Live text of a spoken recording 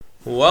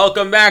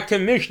Welcome back to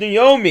Mishnah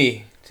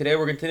Yomi. Today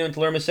we're continuing to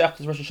learn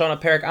Masechtas Rosh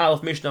Hashanah, Perek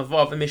Aleph, Mishnah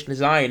Vav, and Mishnah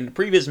Zayin. In the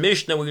previous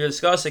Mishnah, we were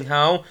discussing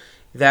how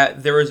that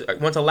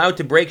one's allowed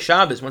to break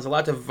Shabbos, one's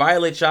allowed to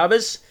violate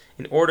Shabbos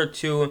in order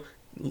to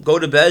go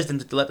to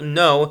Bezdin to let them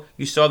know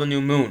you saw the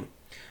new moon.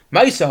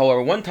 Maisa,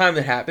 however, one time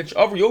that happened,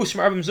 over Yosim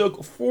Arbim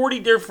Zug,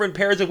 40 different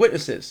pairs of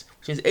witnesses,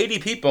 which means 80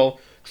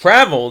 people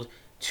traveled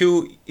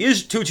to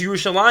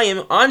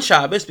Yerushalayim on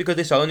Shabbos because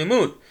they saw the new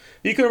moon.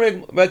 You could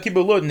make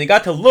Kibbutz Lud, and they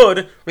got to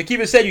Lud.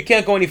 Rekiva said you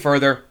can't go any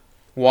further.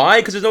 Why?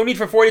 Because there's no need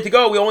for 40 to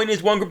go. We only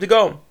need one group to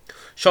go.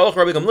 Shalach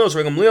Rabbi Gamliel,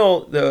 so Rabbi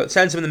Gamliel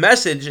sends him the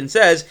message and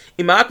says,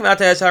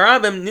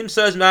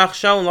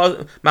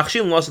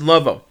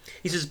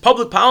 he says,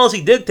 public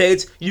policy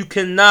dictates you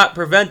cannot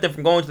prevent them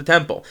from going to the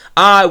temple.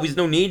 There's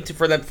no need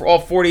for all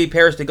 40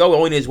 pairs to go. It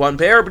only needs one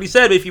pair. But he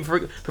said, if you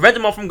prevent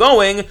them all from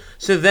going,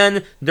 so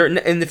then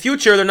in the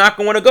future, they're not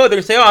going to want to go. They're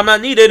going to say, I'm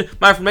not needed.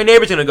 My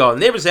neighbor's going to go.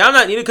 And the neighbors say, I'm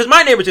not needed because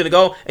my neighbor's going to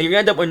go. And you're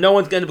going to end up where no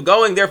one's going to be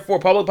going. Therefore,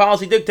 public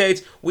policy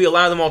dictates we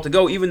allow them all to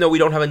go, even though we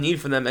don't have a need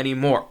for them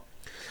anymore.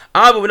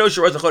 What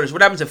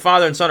happens if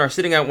father and son are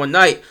sitting out one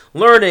night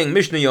learning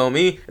Mishnah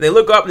Yomi, and they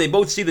look up and they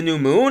both see the new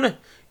moon?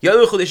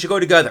 They should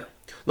go together.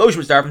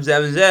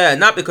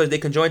 Not because they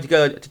can join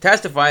together to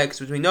testify,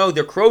 because we know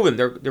they're krovim,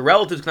 their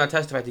relatives cannot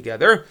testify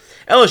together.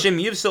 Because the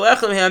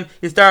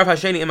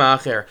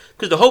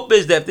hope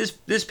is that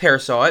if this pair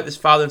saw it, this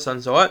father and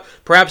son saw it,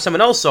 perhaps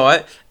someone else saw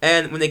it,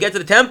 and when they get to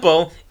the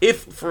temple,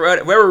 if for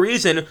whatever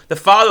reason the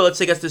father, let's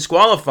say, gets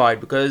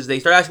disqualified because they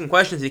start asking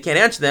questions and he can't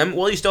answer them,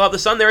 well, you still have the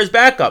son there as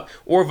backup,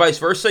 or vice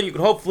versa. You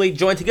can hopefully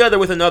join together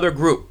with another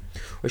group.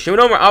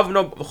 Shimon has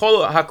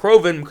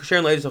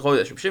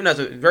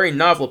a very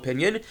novel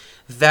opinion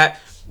that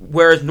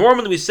whereas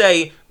normally we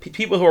say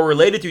people who are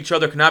related to each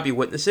other cannot be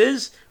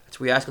witnesses, that's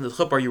what we ask in the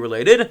chuppah, are you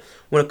related?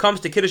 When it comes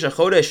to Kiddush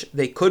HaChodesh,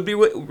 they could be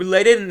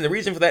related, and the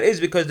reason for that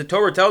is because the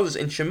Torah tells us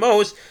in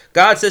Shemos,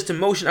 God says to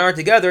Moshe and Aaron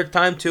together,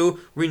 time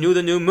to renew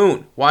the new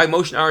moon. Why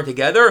Moshe and Aaron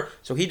together?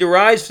 So he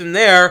derives from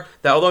there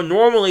that although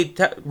normally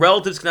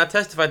relatives cannot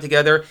testify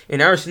together, in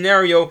our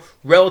scenario,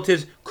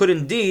 relatives could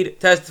indeed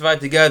testify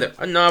together.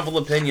 A novel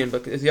opinion,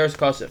 but it's Yars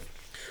Kasef.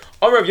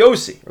 Rav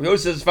Yossi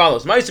says as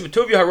follows: Ma'aseh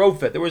Tovia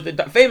Harofet. There was the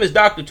famous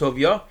Dr.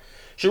 Tovia.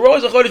 He saw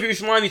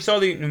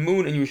the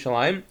moon in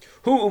Yerushalayim.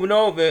 Who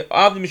ubno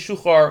ve'avd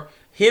mishuchar,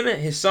 him,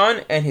 his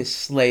son, and his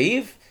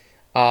slave.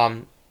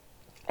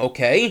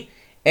 Okay,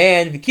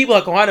 and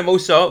v'kibul hakohanim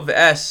osa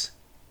v'es.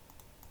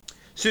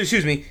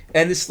 Excuse me.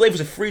 And this slave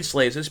was a freed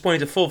slave. So at this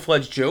point, he's a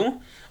full-fledged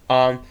Jew.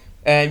 And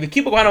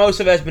v'kibul hakohanim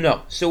osa v'es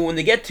b'no. So when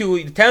they get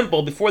to the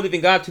temple, before they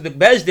even got to the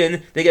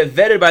Bezdin, they get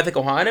vetted by the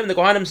Kohanim. And the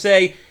Kohanim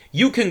say,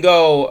 you can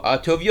go,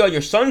 Tovia, and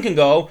your son can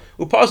go.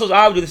 Upasals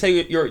Abdu, they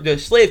say the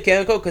slave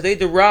can't go because they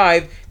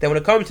derive that when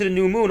it comes to the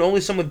new moon,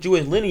 only someone with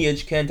Jewish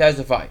lineage can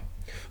testify.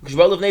 Because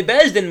when they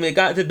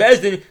got to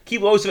Bezdin,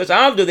 Kibbutz Osevas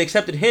Abdu, they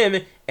accepted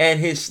him and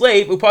his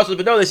slave. Upasals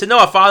B'no, they said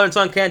no, a father and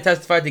son can't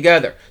testify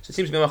together. So it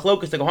seems to be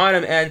machlokas the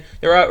Kohanim and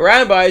their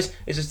rabbis.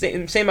 It's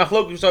the same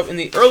machlokas in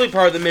the early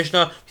part of the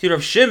Mishnah between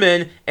Rav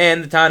Shimon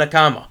and the Tanna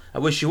Kama. I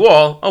wish you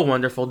all a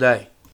wonderful day.